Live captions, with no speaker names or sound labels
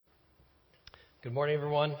Good morning,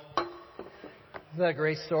 everyone. Isn't that a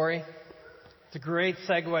great story? It's a great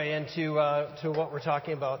segue into to what we're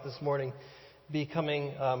talking about this morning,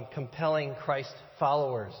 becoming compelling Christ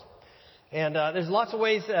followers. And there's lots of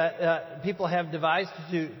ways that people have devised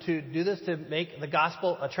to do this, to make the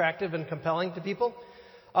gospel attractive and compelling to people.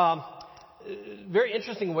 Very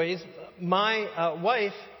interesting ways. My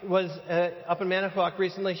wife was up in Manitowoc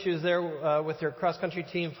recently. She was there with her cross-country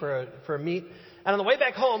team for a meet. And on the way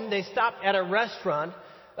back home, they stopped at a restaurant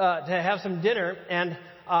to have some dinner. And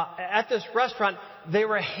at this restaurant, they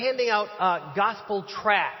were handing out gospel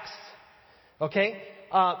tracts. Okay?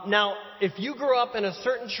 Now, if you grew up in a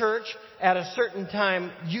certain church at a certain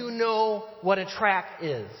time, you know what a tract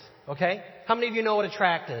is. Okay? How many of you know what a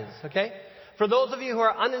tract is? Okay? For those of you who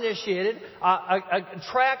are uninitiated, a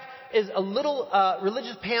tract is a little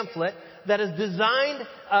religious pamphlet that is designed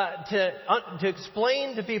to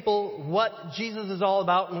explain to people what Jesus is all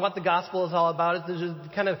about and what the gospel is all about. It's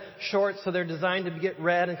just kind of short, so they're designed to get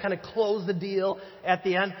read and kind of close the deal at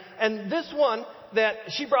the end. And this one that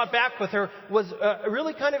she brought back with her was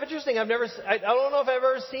really kind of interesting. I don't know if I've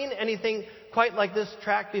ever seen anything quite like this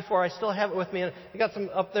tract before. I still have it with me, and I got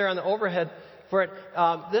some up there on the overhead for it.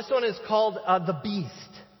 This one is called The Beast.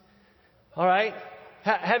 All right?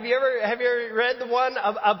 Have you ever read the one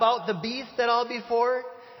about the beast at all before?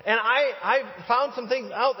 And I found some things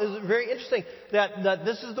out that is very interesting, that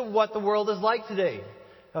this is what the world is like today.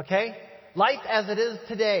 Okay? Life as it is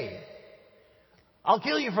today. I'll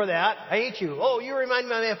kill you for that. I hate you. Oh, you remind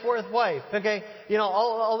me of my fourth wife. Okay? You know,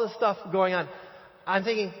 all this stuff going on. I'm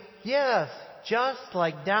thinking, yes, just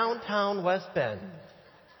like downtown West Bend.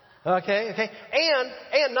 Okay.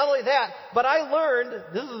 And not only that, but I learned,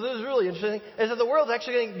 this is really interesting, is that the world's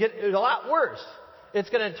actually going to get a lot worse.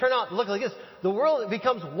 It's going to turn out to look like this. The world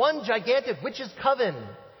becomes one gigantic witch's coven.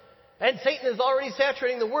 And Satan is already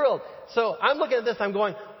saturating the world. So I'm looking at this, I'm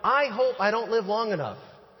going, I hope I don't live long enough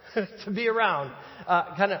to be around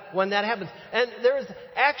kind of when that happens. And there's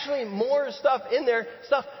actually more stuff in there,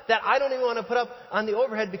 stuff that I don't even want to put up on the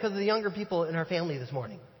overhead because of the younger people in our family this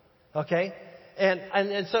morning. Okay?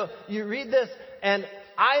 And so you read this, and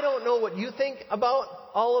I don't know what you think about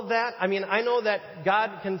all of that. I mean, I know that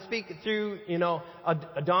God can speak through,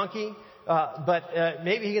 a donkey, but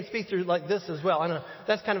maybe He can speak through like this as well. I know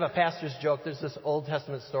that's kind of a pastor's joke. There's this Old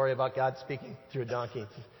Testament story about God speaking through a donkey.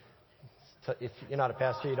 If you're not a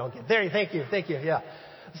pastor, you don't get there. Thank you. Yeah.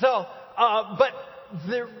 So, but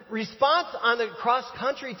the response on the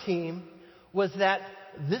cross-country team was that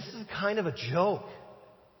this is kind of a joke.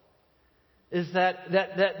 Is that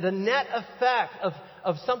the net effect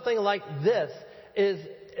of something like this is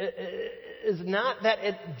not that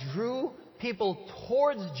it drew people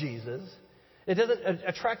towards Jesus. It doesn't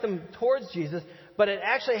attract them towards Jesus, but it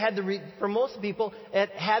actually had for most people, it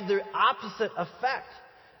had the opposite effect.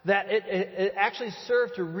 That it actually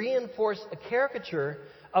served to reinforce a caricature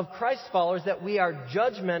of Christ's followers, that we are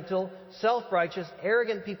judgmental, self-righteous,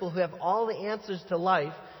 arrogant people who have all the answers to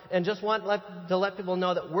life and just want to let people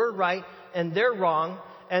know that we're right and they're wrong,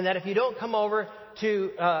 and that if you don't come over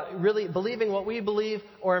to really believing what we believe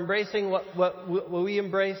or embracing what we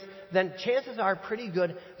embrace, then chances are pretty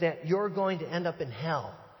good that you're going to end up in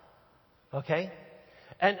hell. Okay?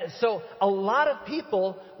 And so a lot of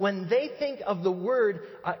people, when they think of the word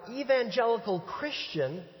evangelical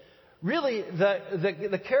Christian, really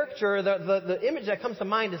the caricature, the image that comes to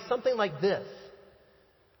mind is something like this.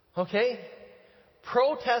 Okay?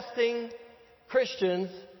 Protesting Christians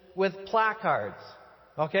with placards.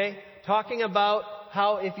 Okay? Talking about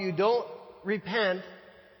how if you don't repent,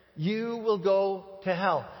 you will go to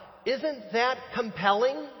hell. Isn't that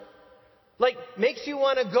compelling? Like, makes you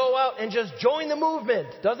want to go out and just join the movement,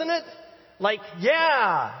 doesn't it? Like,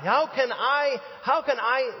 yeah, how can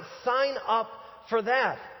I sign up for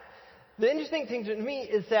that? The interesting thing to me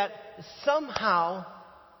is that somehow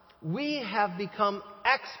we have become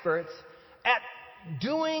experts at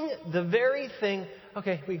doing the very thing.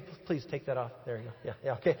 Okay, please take that off. There you go.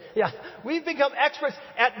 Yeah, okay. Yeah. We've become experts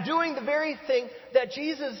at doing the very thing that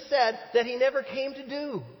Jesus said that He never came to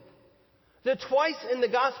do. That twice in the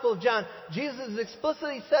Gospel of John, Jesus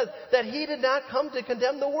explicitly says that He did not come to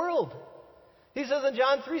condemn the world. He says in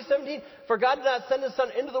John 3:17, "For God did not send His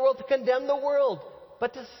Son into the world to condemn the world,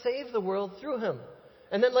 but to save the world through Him."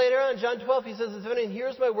 And then later on in John 12, He says, "If anyone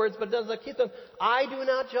hears my words but does not keep them, I do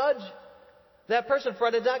not judge that person, for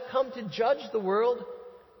I did not come to judge the world,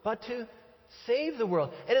 but to save the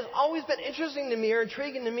world." It has always been interesting to me, or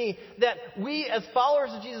intriguing to me, that we as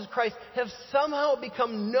followers of Jesus Christ have somehow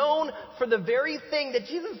become known for the very thing that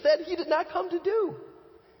Jesus said He did not come to do.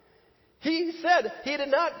 He said he did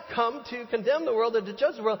not come to condemn the world or to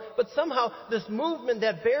judge the world, but somehow this movement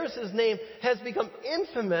that bears his name has become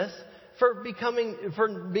infamous for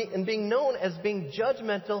being known as being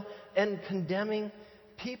judgmental and condemning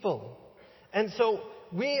people. And so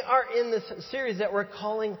we are in this series that we're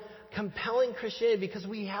calling Compelling Christianity, because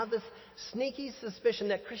we have this sneaky suspicion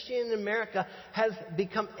that Christianity in America has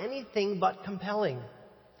become anything but compelling.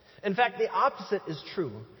 In fact, the opposite is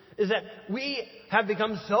true, is that we have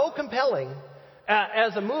become so compelling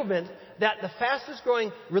as a movement that the fastest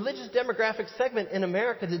growing religious demographic segment in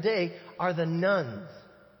America today are the nuns.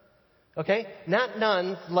 Okay? Not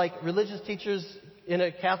nuns like religious teachers in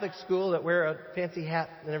a Catholic school that wear a fancy hat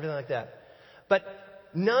and everything like that. But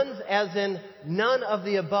nuns as in none of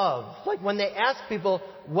the above. Like when they ask people,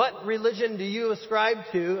 what religion do you ascribe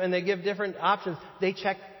to? And they give different options. They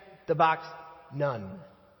check the box, none.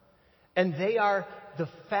 And they are the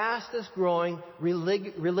fastest growing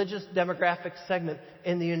religious demographic segment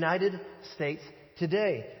in the United States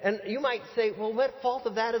today. And you might say, well, what fault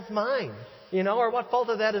of that is mine? Or what fault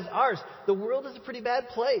of that is ours? The world is a pretty bad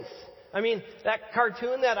place. I mean, that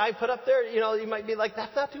cartoon that I put up there, you might be like,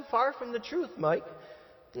 that's not too far from the truth, Mike.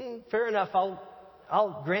 Fair enough.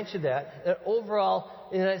 I'll grant you that. That overall,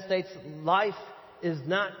 in the United States, life is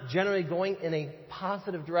not generally going in a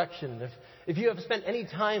positive direction. If you have spent any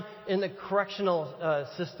time in the correctional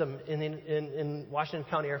system in Washington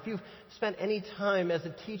County, or if you've spent any time as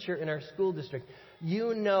a teacher in our school district,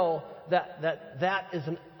 you know that is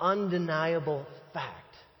an undeniable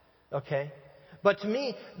fact. Okay? But to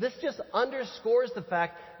me, this just underscores the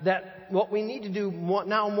fact that what we need to do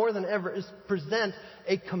now more than ever is present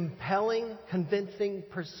a compelling, convincing,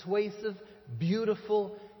 persuasive,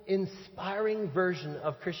 beautiful, inspiring version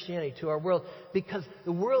of Christianity to our world, because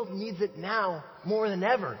the world needs it now more than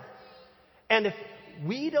ever. And if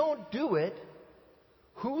we don't do it,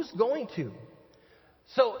 who's going to?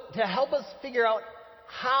 So to help us figure out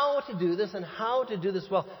how to do this and how to do this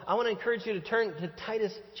well, I want to encourage you to turn to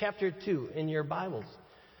Titus chapter 2 in your Bibles.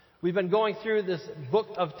 We've been going through this book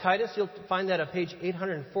of Titus. You'll find that at page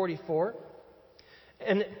 844.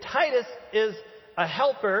 And Titus is a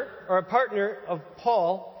helper or a partner of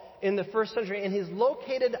Paul in the first century, and he's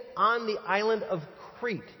located on the island of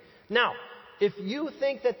Crete. Now, if you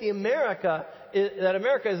think that America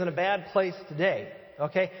is in a bad place today,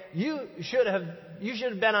 okay, you should have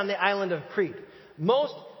been on the island of Crete.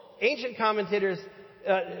 Most ancient commentators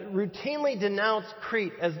routinely denounce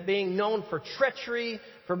Crete as being known for treachery,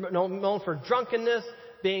 known for drunkenness,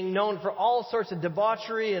 being known for all sorts of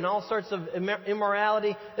debauchery and all sorts of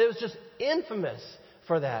immorality. It was just infamous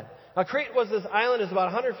for that. Now, Crete was this island. It's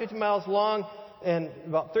about 150 miles long and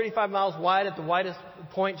about 35 miles wide at the widest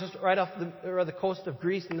point, just right off the coast of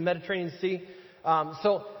Greece in the Mediterranean Sea.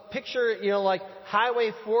 So picture, like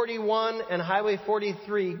Highway 41 and Highway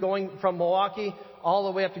 43 going from Milwaukee all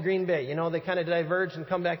the way up to Green Bay. They kind of diverge and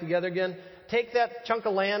come back together again. Take that chunk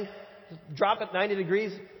of land, drop it 90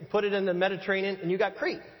 degrees, put it in the Mediterranean, and you got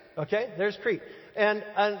Crete. Okay? There's Crete. And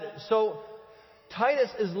so Titus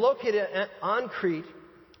is located on Crete,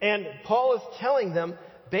 and Paul is telling them,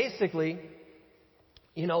 basically,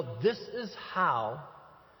 this is how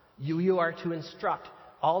you are to instruct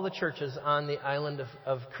all the churches on the island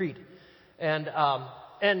of Crete. And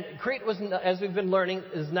Crete was, as we've been learning,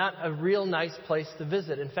 is not a real nice place to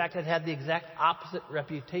visit. In fact, it had the exact opposite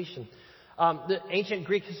reputation. The ancient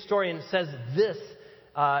Greek historian says this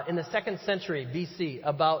in the 2nd century BC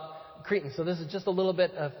about Cretans. So this is just a little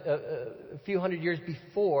bit, a few hundred years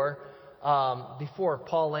before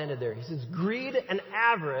Paul landed there. He says, greed and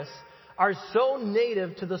avarice are so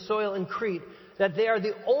native to the soil in Crete that they are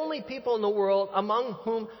the only people in the world among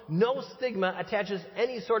whom no stigma attaches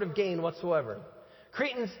any sort of gain whatsoever.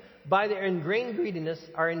 Cretans, by their ingrained greediness,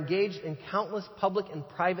 are engaged in countless public and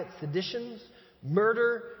private seditions,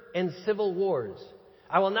 murder, and civil wars.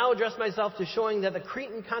 I will now address myself to showing that the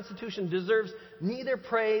Cretan constitution deserves neither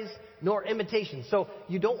praise nor imitation. So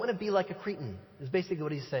you don't want to be like a Cretan, is basically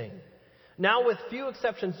what he's saying. Now, with few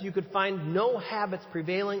exceptions, you could find no habits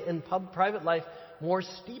prevailing in private life more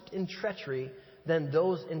steeped in treachery than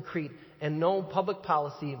those in Crete, and no public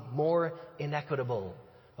policy more inequitable.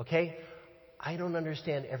 Okay? I don't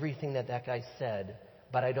understand everything that guy said,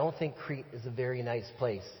 but I don't think Crete is a very nice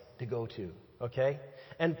place to go to. Okay?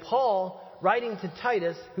 And Paul, writing to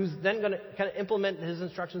Titus, who's then going to kind of implement his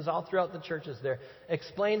instructions all throughout the churches there,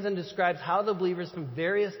 explains and describes how the believers from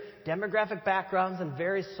various demographic backgrounds and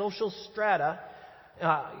various social strata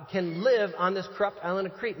can live on this corrupt island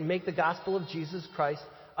of Crete and make the gospel of Jesus Christ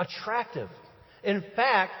attractive. In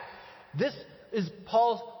fact, this is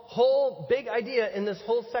Paul's whole big idea in this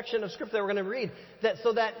whole section of Scripture that we're going to read, that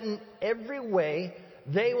so that in every way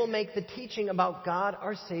they will make the teaching about God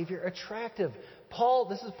our Savior attractive.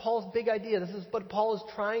 This is Paul's big idea. This is what Paul is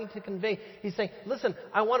trying to convey. He's saying, listen,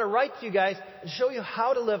 I want to write to you guys and show you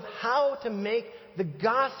how to live, how to make the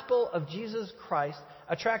gospel of Jesus Christ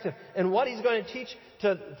attractive. And what he's going to teach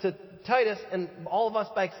to Titus and all of us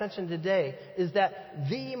by extension today is that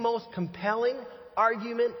the most compelling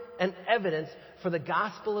argument and evidence for the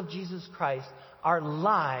gospel of Jesus Christ are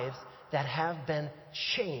lives that have been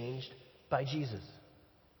changed by Jesus.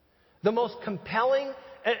 The most compelling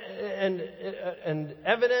and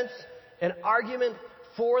evidence and argument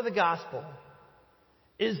for the gospel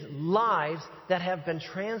is lives that have been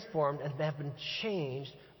transformed and have been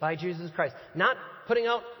changed by Jesus Christ. Not putting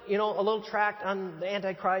out, a little tract on the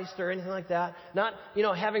Antichrist or anything like that. Not,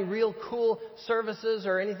 having real cool services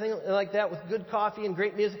or anything like that with good coffee and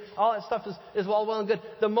great music. All that stuff is well and good.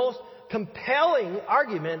 The most compelling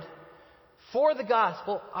argument for the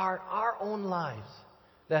gospel are our own lives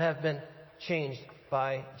that have been changed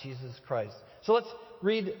by Jesus Christ. So let's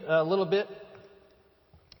read a little bit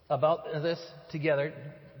about this together.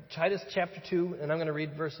 Titus chapter 2, and I'm going to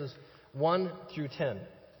read verses 1 through 10.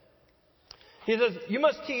 He says, "You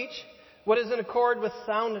must teach what is in accord with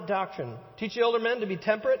sound doctrine. Teach the older men to be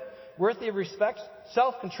temperate, worthy of respect,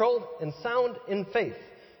 self-controlled, and sound in faith,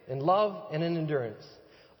 in love, and in endurance.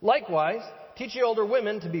 Likewise, teach the older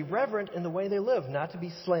women to be reverent in the way they live, not to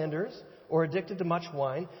be slanderers or addicted to much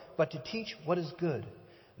wine, but to teach what is good.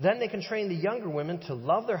 Then they can train the younger women to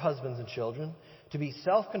love their husbands and children, to be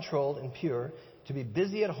self-controlled and pure, to be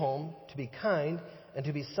busy at home, to be kind, and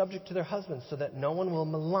to be subject to their husbands, so that no one will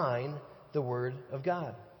malign the word of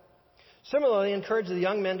God. Similarly, encourage the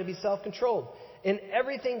young men to be self-controlled. In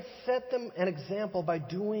everything, set them an example by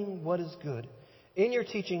doing what is good. In your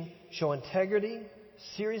teaching, show integrity,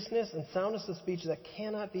 seriousness, and soundness of speech that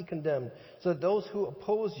cannot be condemned, so that those who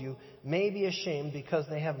oppose you may be ashamed because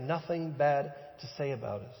they have nothing bad to say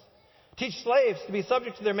about us. Teach slaves to be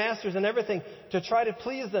subject to their masters in everything, to try to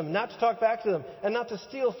please them, not to talk back to them, and not to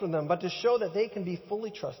steal from them, but to show that they can be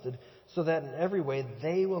fully trusted, so that in every way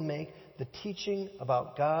they will make the teaching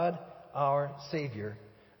about God, our Savior,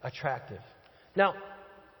 attractive." Now,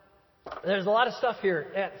 there's a lot of stuff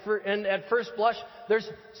here, and at first blush, there's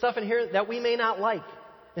stuff in here that we may not like,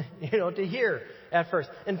 to hear at first.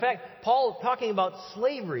 In fact, Paul talking about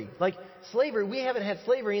slavery. Like slavery, we haven't had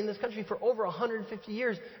slavery in this country for over 150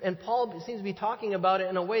 years, and Paul seems to be talking about it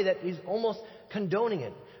in a way that he's almost condoning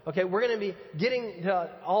it. Okay, we're going to be getting to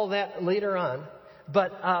all that later on.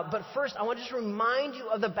 But first, I want to just remind you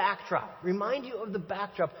of the backdrop. Remind you of the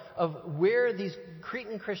backdrop of where these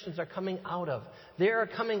Cretan Christians are coming out of. They are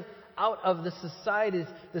coming out of the society,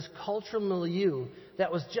 this cultural milieu that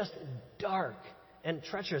was just dark and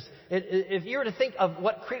treacherous. If you were to think of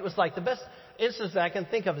what Crete was like, the best instance that I can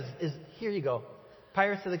think of is here you go,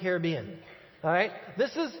 Pirates of the Caribbean. All right,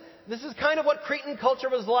 this is kind of what Cretan culture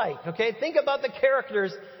was like. Okay, think about the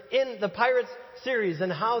characters in the Pirates series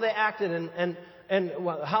and how they acted and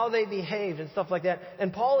how they behaved and stuff like that.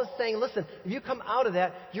 And Paul is saying, listen, if you come out of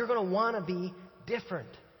that, you're going to want to be different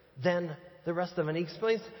than the rest of them. And he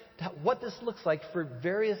explains what this looks like for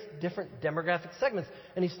various different demographic segments.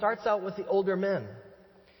 And he starts out with the older men.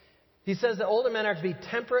 He says the older men are to be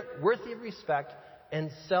temperate, worthy of respect,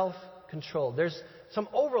 and self-controlled. There's some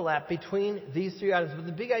overlap between these three items, but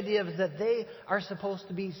the big idea is that they are supposed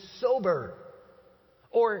to be sober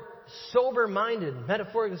or sober-minded,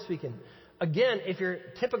 metaphorically speaking. Again, if your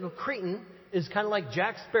typical Cretan is kind of like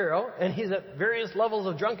Jack Sparrow, and he's at various levels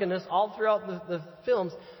of drunkenness all throughout the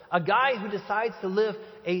films, a guy who decides to live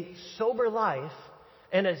a sober life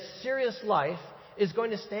and a serious life is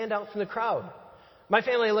going to stand out from the crowd. My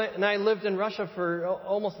family and I lived in Russia for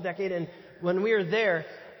almost a decade, and when we were there,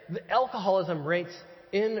 the alcoholism rates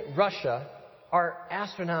in Russia are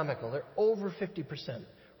astronomical. They're over 50%.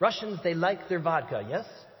 Russians, they like their vodka, yes?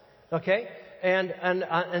 Okay?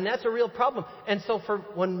 And that's a real problem. And so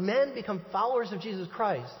when men become followers of Jesus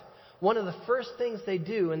Christ, one of the first things they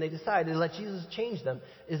do, and they decide to let Jesus change them,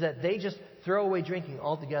 is that they just throw away drinking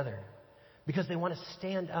altogether. Because they want to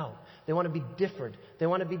stand out. They want to be different. They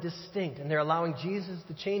want to be distinct. And they're allowing Jesus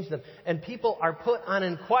to change them. And people are put on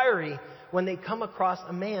inquiry when they come across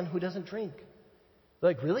a man who doesn't drink.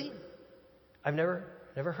 They're like, really? I've never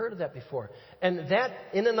heard of that before. And that,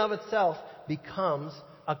 in and of itself, becomes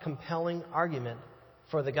a compelling argument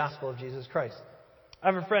for the gospel of Jesus Christ. I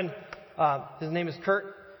have a friend, his name is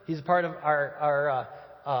Kurt. He's a part of our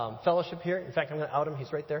fellowship here. In fact, I'm going to out him.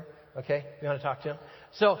 He's right there. Okay? You want to talk to him?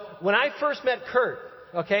 So when I first met Kurt,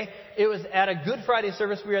 Okay? It was at a Good Friday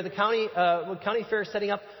service. We were at the county fair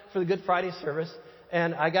setting up for the Good Friday service.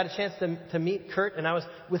 And I got a chance to meet Kurt, and I was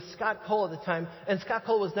with Scott Cole at the time. And Scott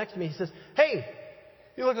Cole was next to me. He says, "Hey,"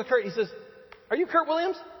 he looked at Kurt. He says, "Are you Kurt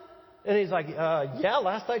Williams?" And he's like, "Yeah,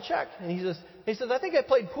 last I checked." And he says, "I think I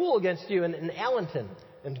played pool against you in Allenton."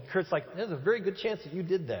 And Kurt's like, "There's a very good chance that you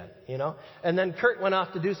did that, you know." And then Kurt went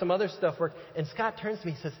off to do some other stuff work. And Scott turns to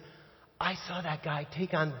me and says, "I saw that guy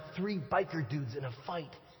take on 3 biker dudes in a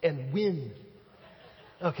fight and win.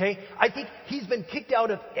 Okay? I think he's been kicked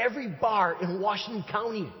out of every bar in Washington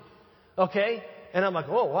County." Okay? And I'm like,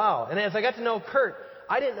 "Oh, wow." And as I got to know Kurt,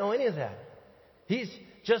 I didn't know any of that. He's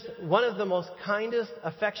just one of the most kindest,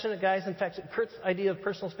 affectionate guys. In fact, Kurt's idea of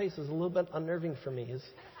personal space is a little bit unnerving for me.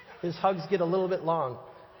 His hugs get a little bit long,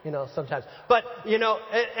 sometimes. But,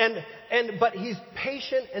 but he's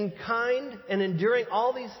patient and kind and enduring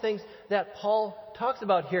all these things that Paul talks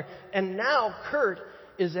about here. And now Kurt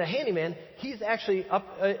is a handyman. He's actually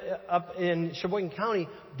up in Sheboygan County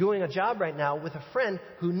doing a job right now with a friend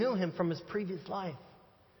who knew him from his previous life.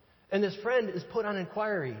 And this friend is put on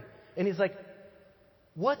inquiry. And he's like,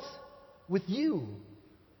 "What's with you?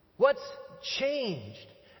 What's changed?"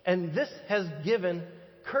 And this has given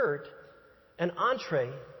Kurt an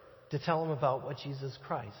entree to tell him about what Jesus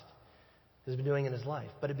Christ has been doing in his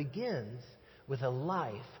life. But it begins with a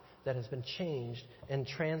life that has been changed and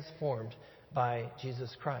transformed by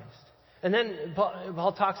Jesus Christ. And then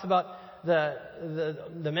Paul talks about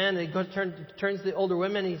the man that turns to the older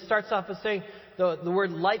women. He starts off with saying the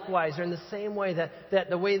word likewise, or in the same way that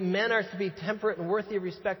the way men are to be temperate and worthy of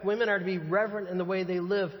respect, women are to be reverent in the way they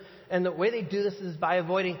live. And the way they do this is by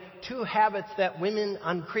avoiding 2 habits that women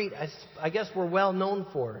on Crete, I guess, were well known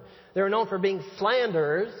for. They were known for being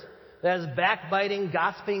slanderers, that is backbiting,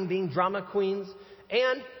 gossiping, being drama queens,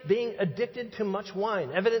 and being addicted to much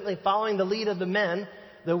wine. Evidently, following the lead of the men,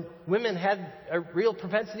 the women had a real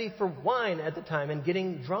propensity for wine at the time and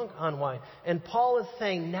getting drunk on wine. And Paul is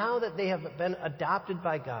saying now that they have been adopted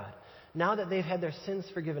by God, now that they've had their sins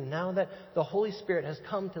forgiven, now that the Holy Spirit has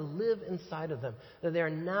come to live inside of them, that they are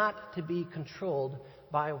not to be controlled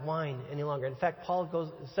by wine any longer. In fact,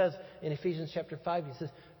 Paul says in Ephesians chapter 5, he says,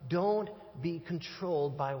 "Don't be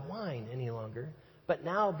controlled by wine any longer, but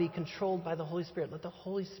now be controlled by the Holy Spirit." Let the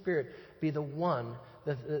Holy Spirit be the one,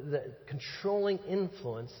 the controlling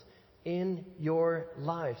influence in your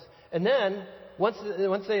lives. And then, once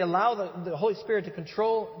they allow the Holy Spirit to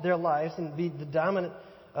control their lives and be the dominant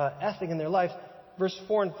ethic in their lives, verse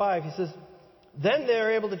 4 and 5, he says, "Then they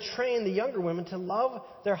are able to train the younger women to love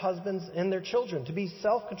their husbands and their children, to be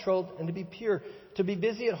self-controlled and to be pure, to be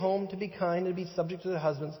busy at home, to be kind, and to be subject to their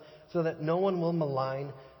husbands, so that no one will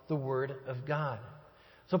malign the word of God."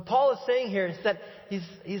 So Paul is saying here is that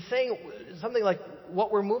he's saying something like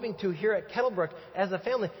what we're moving to here at Kettlebrook as a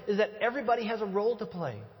family is that everybody has a role to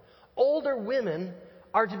play. Older women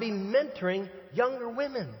are to be mentoring younger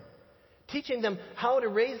women, teaching them how to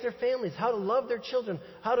raise their families, how to love their children,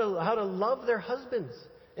 how to love their husbands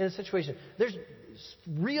in a situation. There's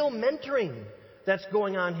real mentoring that's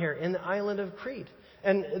going on here in the island of Crete.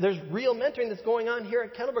 And there's real mentoring that's going on here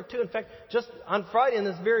at Kettlebrook too. In fact, just on Friday in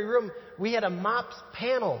this very room, we had a MOPS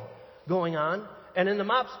panel going on. And in the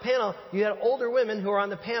MOPS panel, you had older women who were on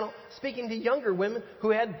the panel speaking to younger women who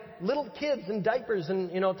had little kids in diapers and,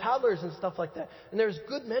 toddlers and stuff like that. And there's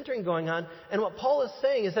good mentoring going on. And what Paul is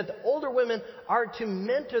saying is that the older women are to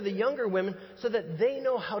mentor the younger women so that they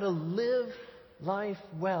know how to live life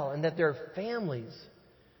well and that their families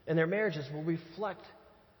and their marriages will reflect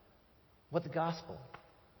what the gospel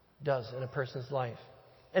does in a person's life.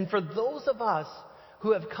 And for those of us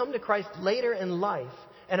who have come to Christ later in life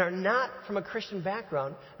and are not from a Christian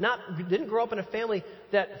background, didn't grow up in a family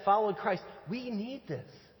that followed Christ, we need this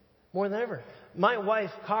more than ever. My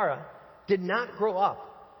wife, Cara, did not grow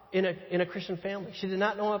up in a Christian family. She did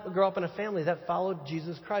not grow up in a family that followed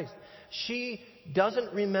Jesus Christ. She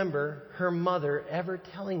doesn't remember her mother ever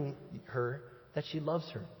telling her that she loves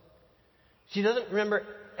her. She doesn't remember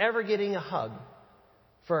ever getting a hug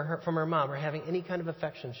from her mom or having any kind of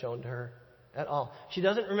affection shown to her at all. She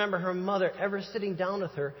doesn't remember her mother ever sitting down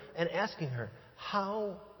with her and asking her,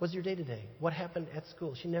 "How was your day today? What happened at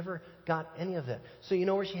school?" She never got any of that. So you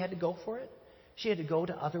know where she had to go for it? She had to go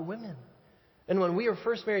to other women. And when we were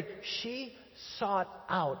first married, she sought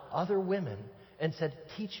out other women and said,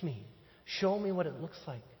 "Teach me. Show me what it looks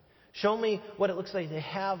like. Show me what it looks like to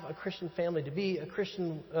have a Christian family, to be a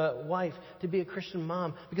Christian wife, to be a Christian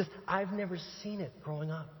mom, because I've never seen it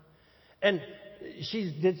growing up." And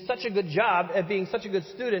she did such a good job at being such a good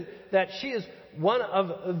student that she is one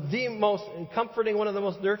of the most comforting, one of the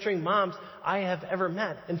most nurturing moms I have ever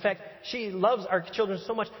met. In fact, she loves our children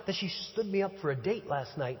so much that she stood me up for a date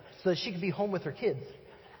last night so that she could be home with her kids.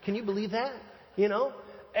 Can you believe that? You know?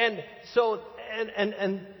 And so,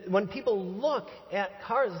 and when people look at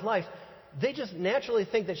Kara's life, they just naturally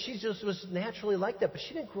think that she just was naturally like that, but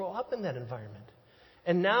she didn't grow up in that environment.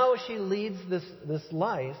 And now she leads this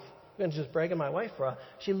life. I'm going to just brag on my wife for a while.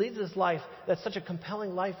 She leads this life that's such a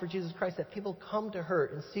compelling life for Jesus Christ that people come to her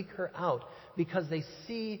and seek her out because they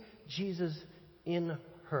see Jesus in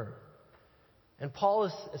her. And Paul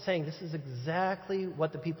is saying this is exactly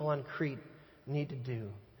what the people on Crete need to do.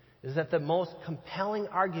 Is that the most compelling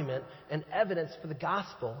argument and evidence for the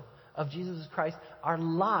gospel of Jesus Christ are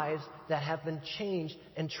lives that have been changed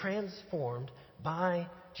and transformed by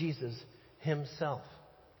Jesus himself.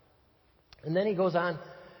 And then he goes on,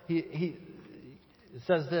 he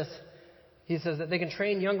says this. He says that they can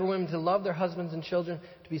train younger women to love their husbands and children,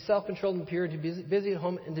 to be self-controlled and pure, to be busy at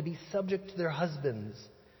home, and to be subject to their husbands,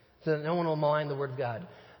 so that no one will malign the word of God.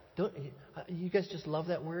 Don't you guys just love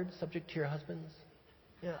that word, subject to your husbands?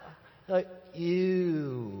 Yeah. Like,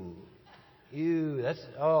 ew.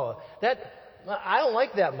 That, I don't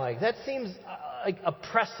like that, Mike. That seems like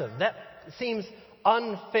oppressive. That seems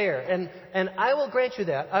unfair. And I will grant you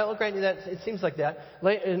that. I will grant you that it seems like that.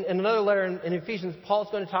 In another letter in Ephesians, Paul's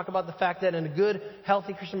going to talk about the fact that in a good,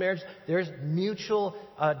 healthy Christian marriage, there's mutual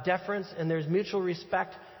deference and there's mutual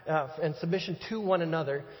respect and submission to one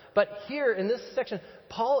another. But here in this section,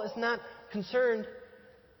 Paul is not concerned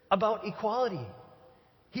about equality.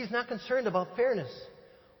 He's not concerned about fairness.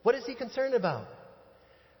 What is he concerned about?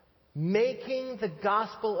 Making the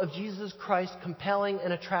gospel of Jesus Christ compelling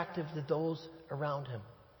and attractive to those around him.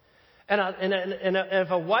 And if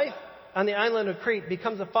a wife on the island of Crete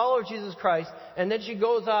becomes a follower of Jesus Christ, and then she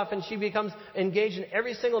goes off and she becomes engaged in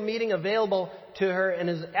every single meeting available to her and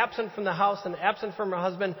is absent from the house and absent from her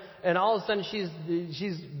husband, and all of a sudden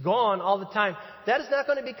she's gone all the time, that is not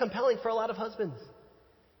going to be compelling for a lot of husbands,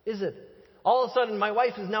 is it? All of a sudden, my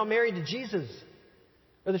wife is now married to Jesus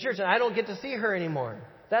or the church, and I don't get to see her anymore.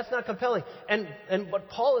 That's not compelling. And what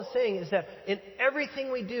Paul is saying is that in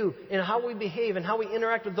everything we do, in how we behave, and how we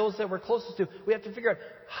interact with those that we're closest to, we have to figure out,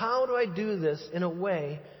 how do I do this in a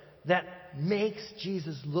way that makes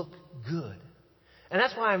Jesus look good? And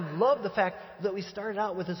that's why I love the fact that we started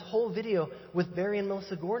out with this whole video with Barry and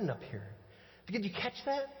Melissa Gordon up here. Did you catch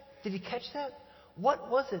that? Did you catch that? What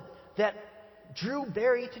was it that drew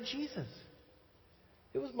Barry to Jesus?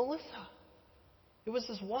 It was Melissa. It was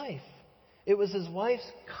his wife. It was his wife's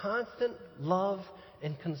constant love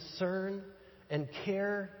and concern and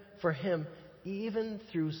care for him, even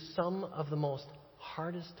through some of the most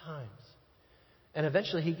hardest times. And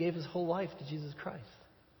eventually he gave his whole life to Jesus Christ.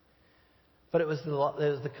 But it was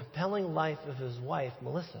the compelling life of his wife,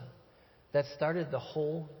 Melissa, that started the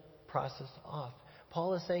whole process off.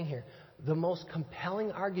 Paul is saying here, the most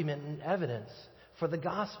compelling argument and evidence for the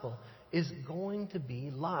gospel is going to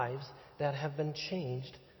be lives that have been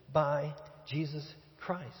changed by Jesus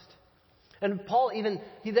Christ. And Paul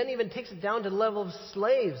then even takes it down to the level of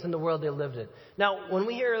slaves in the world they lived in. Now, when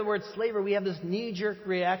we hear the word slavery, we have this knee-jerk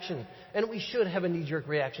reaction. And we should have a knee-jerk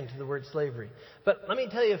reaction to the word slavery. But let me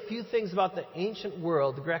tell you a few things about the ancient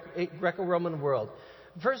world, the Greco-Roman world.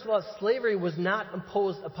 First of all, slavery was not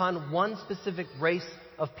imposed upon one specific race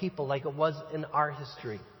of people like it was in our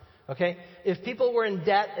history. Okay? If people were in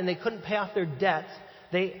debt and they couldn't pay off their debts,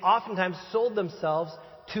 they oftentimes sold themselves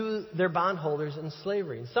to their bondholders in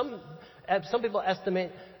slavery. Some people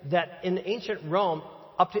estimate that in ancient Rome,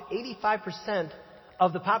 up to 85%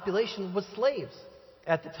 of the population was slaves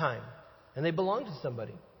at the time. And they belonged to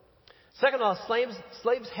somebody. Second of all,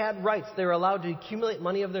 slaves had rights. They were allowed to accumulate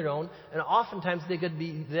money of their own, and oftentimes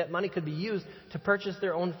that money could be used to purchase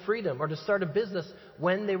their own freedom or to start a business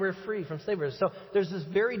when they were free from slavery. So there's this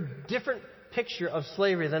very different picture of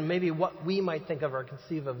slavery than maybe what we might think of or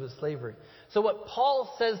conceive of as slavery. So what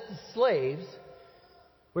Paul says to slaves,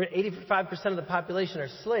 where 85% of the population are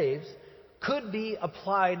slaves, could be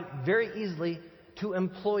applied very easily to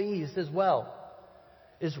employees as well.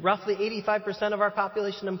 Is roughly 85% of our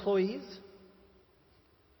population employees?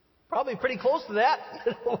 Probably pretty close to that.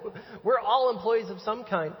 We're all employees of some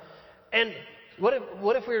kind. And what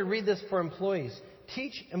if we were to read this for employees?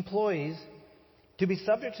 Teach employees to be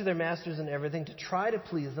subject to their masters in everything, to try to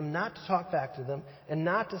please them, not to talk back to them, and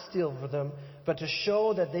not to steal from them, but to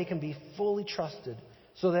show that they can be fully trusted,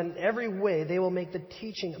 so that in every way they will make the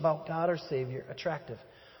teaching about God our Savior attractive.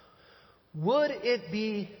 Would it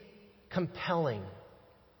be compelling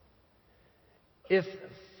if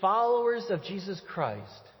followers of Jesus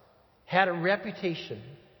Christ had a reputation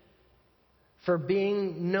for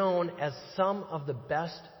being known as some of the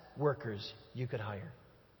best workers you could hire.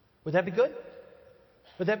 Would that be good?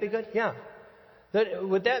 Would that be good? Yeah.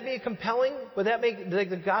 Would that be compelling? Would that make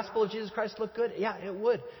the gospel of Jesus Christ look good? Yeah, it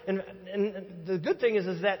would. And the good thing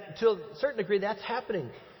is that to a certain degree that's happening.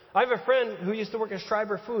 I have a friend who used to work at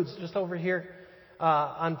Schreiber Foods just over here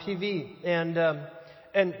on PV,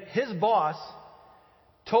 and his boss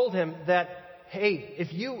told him that, hey,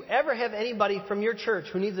 if you ever have anybody from your church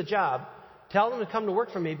who needs a job, tell them to come to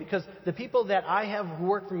work for me, because the people that I have who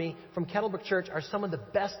work for me from Kettlebrook Church are some of the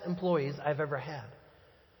best employees I've ever had.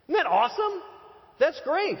 Isn't that awesome? That's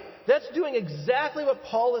great. That's doing exactly what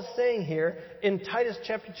Paul is saying here in Titus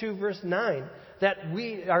chapter 2, verse 9. That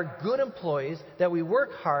we are good employees, that we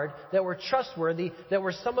work hard, that we're trustworthy, that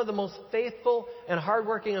we're some of the most faithful and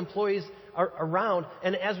hardworking employees around.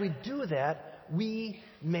 And as we do that, we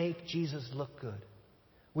make Jesus look good.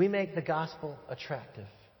 We make the gospel attractive.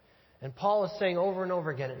 And Paul is saying over and over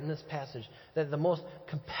again in this passage that the most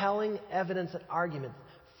compelling evidence and argument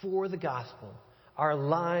for the gospel are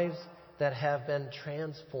lives that have been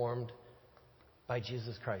transformed by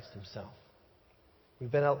Jesus Christ himself.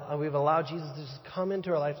 We've allowed Jesus to just come into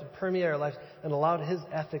our lives and permeate our lives, and allowed his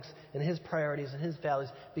ethics and his priorities and his values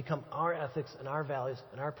become our ethics and our values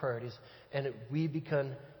and our priorities, and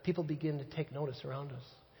people begin to take notice around us.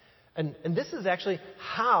 And this is actually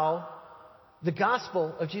how the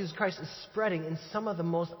gospel of Jesus Christ is spreading in some of the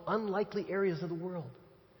most unlikely areas of the world.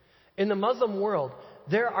 In the Muslim world,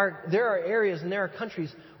 there are areas and there are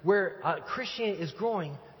countries where Christianity is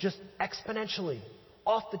growing just exponentially,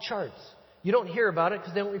 off the charts. You don't hear about it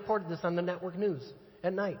because they don't report this on the network news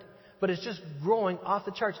at night. But it's just growing off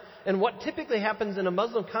the charts. And what typically happens in a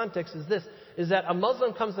Muslim context is that a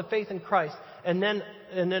Muslim comes to faith in Christ, and then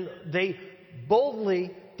they boldly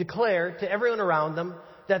declare to everyone around them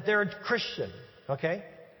that they're a Christian. Okay?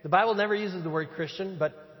 The Bible never uses the word Christian,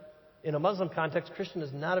 but in a Muslim context, Christian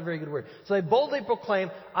is not a very good word. So they boldly proclaim,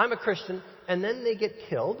 I'm a Christian, and then they get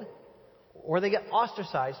killed or they get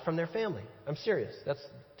ostracized from their family. I'm serious. That's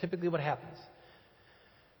typically what happens.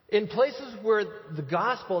 In places where the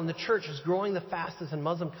gospel and the church is growing the fastest in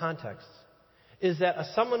Muslim contexts, is that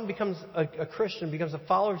someone becomes a Christian, becomes a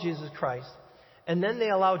follower of Jesus Christ, and then they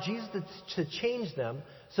allow Jesus to change them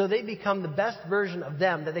so they become the best version of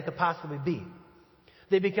them that they could possibly be.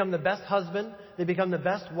 They become the best husband, they become the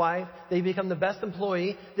best wife, they become the best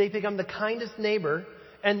employee, they become the kindest neighbor,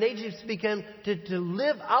 and they just begin to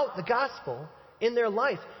live out the gospel in their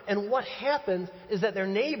life. And what happens is that their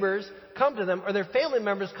neighbors come to them, or their family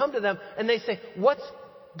members come to them, and they say, what's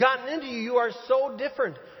gotten into you? You are so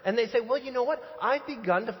different. And they say, well, you know what? I've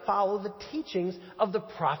begun to follow the teachings of the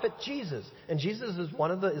prophet Jesus. And Jesus is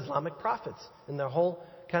one of the Islamic prophets in their whole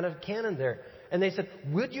kind of canon there. And they said,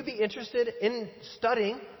 would you be interested in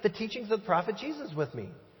studying the teachings of the prophet Jesus with me?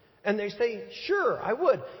 And they say, sure, I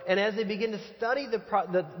would. And as they begin to study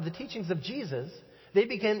the teachings of Jesus, they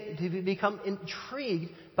begin to become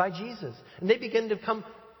intrigued by Jesus. And they begin to become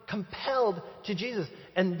compelled to Jesus.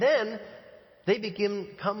 And then they become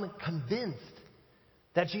convinced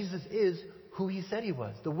that Jesus is who he said he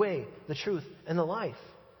was, the way, the truth, and the life.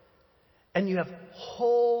 And you have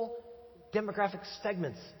whole demographic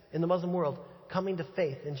segments in the Muslim world coming to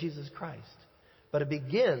faith in Jesus Christ. But it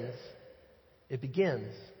begins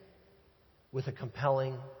with a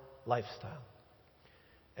compelling lifestyle.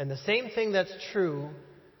 And the same thing that's true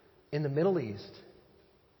in the Middle East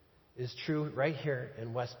is true right here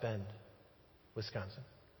in West Bend, Wisconsin.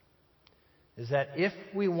 Is that if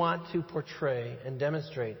we want to portray and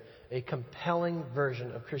demonstrate a compelling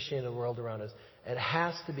version of Christianity in the world around us, it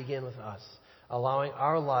has to begin with us, allowing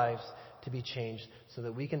our lives to be changed so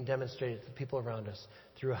that we can demonstrate it to the people around us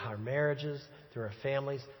through our marriages, through our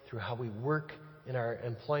families, through how we work in our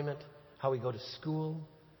employment, how we go to school,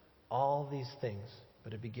 all these things.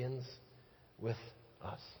 But it begins with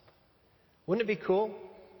us. Wouldn't it be cool?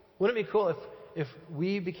 Wouldn't it be cool if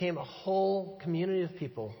we became a whole community of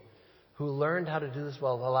people who learned how to do this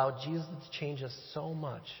well, allowed Jesus to change us so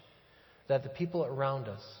much that the people around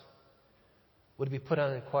us would be put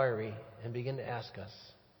on inquiry and begin to ask us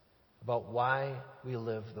about why we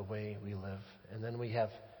live the way we live. And then we have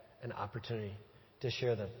an opportunity to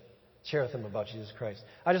share with them about Jesus Christ.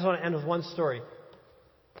 I just want to end with one story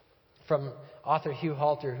from author Hugh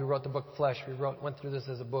Halter, who wrote the book Flesh. We went through this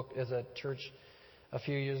as a church a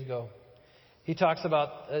few years ago. He talks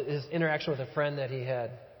about his interaction with a friend that he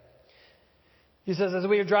had. He says, as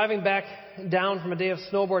we were driving back down from a day of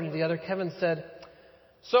snowboarding together, Kevin said,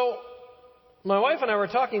 so my wife and I were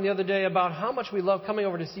talking the other day about how much we love coming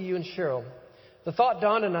over to see you and Cheryl. The thought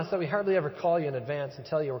dawned on us that we hardly ever call you in advance and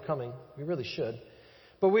tell you we're coming. We really should.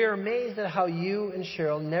 But we are amazed at how you and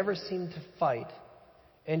Cheryl never seem to fight,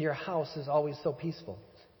 and your house is always so peaceful.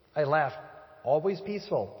 I laughed. Always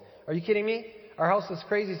peaceful. Are you kidding me? Our house is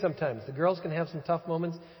crazy sometimes. The girls can have some tough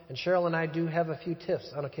moments, and Cheryl and I do have a few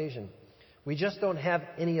tiffs on occasion. We just don't have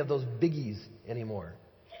any of those biggies anymore.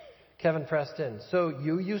 Kevin pressed in. So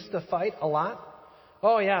you used to fight a lot?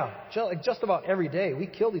 Oh, yeah. Just about every day. We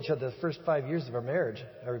killed each other the first 5 years of our marriage,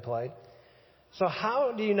 I replied. So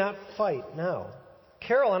how do you not fight now?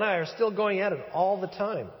 Carol and I are still going at it all the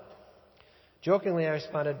time. Jokingly, I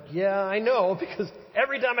responded, yeah, I know, because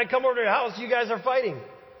every time I come over to your house, you guys are fighting.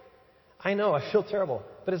 I know, I feel terrible.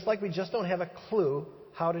 But it's like we just don't have a clue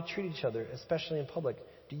how to treat each other, especially in public.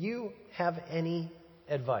 Do you have any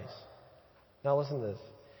advice? Now listen to this.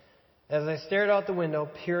 As I stared out the window,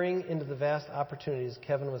 peering into the vast opportunities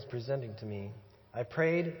Kevin was presenting to me, I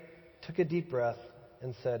prayed, took a deep breath,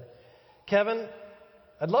 and said, Kevin,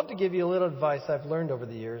 I'd love to give you a little advice I've learned over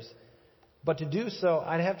the years, but to do so,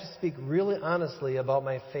 I'd have to speak really honestly about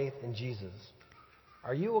my faith in Jesus.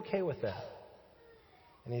 Are you okay with that?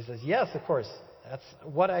 And he says, yes, of course. That's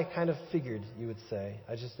what I kind of figured you would say.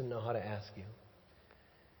 I just didn't know how to ask you.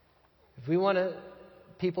 If we want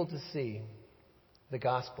people to see the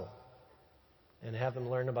gospel and have them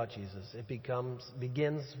learn about Jesus, it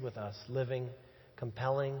begins with us living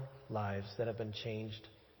compelling lives that have been changed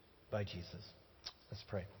by Jesus. Let's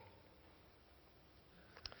pray.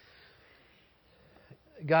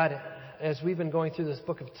 God, as we've been going through this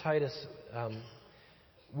book of Titus, I've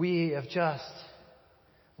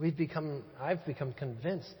become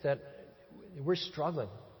convinced that we're struggling.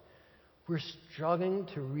 We're struggling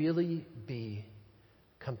to really be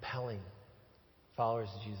compelling followers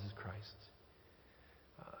of Jesus Christ.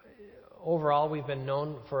 Overall, we've been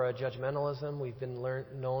known for our judgmentalism. We've been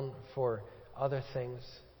known for other things,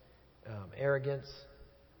 arrogance.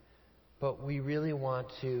 But we really want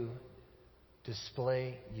to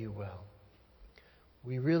display you well.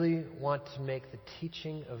 We really want to make the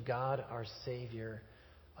teaching of God, our Savior,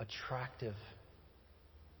 attractive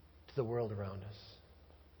to the world around us.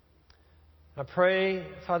 I pray,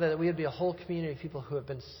 Father, that we would be a whole community of people who have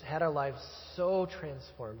had our lives so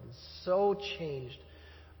transformed and so changed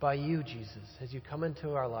by you, Jesus, as you come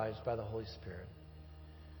into our lives by the Holy Spirit.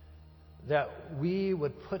 That we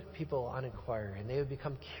would put people on inquiry and they would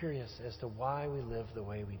become curious as to why we live the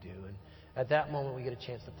way we do. And at that moment, we get a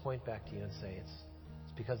chance to point back to you and say, it's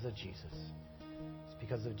because of Jesus. It's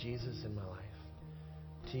because of Jesus in my life.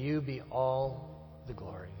 To you be all the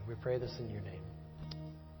glory. We pray this in your name.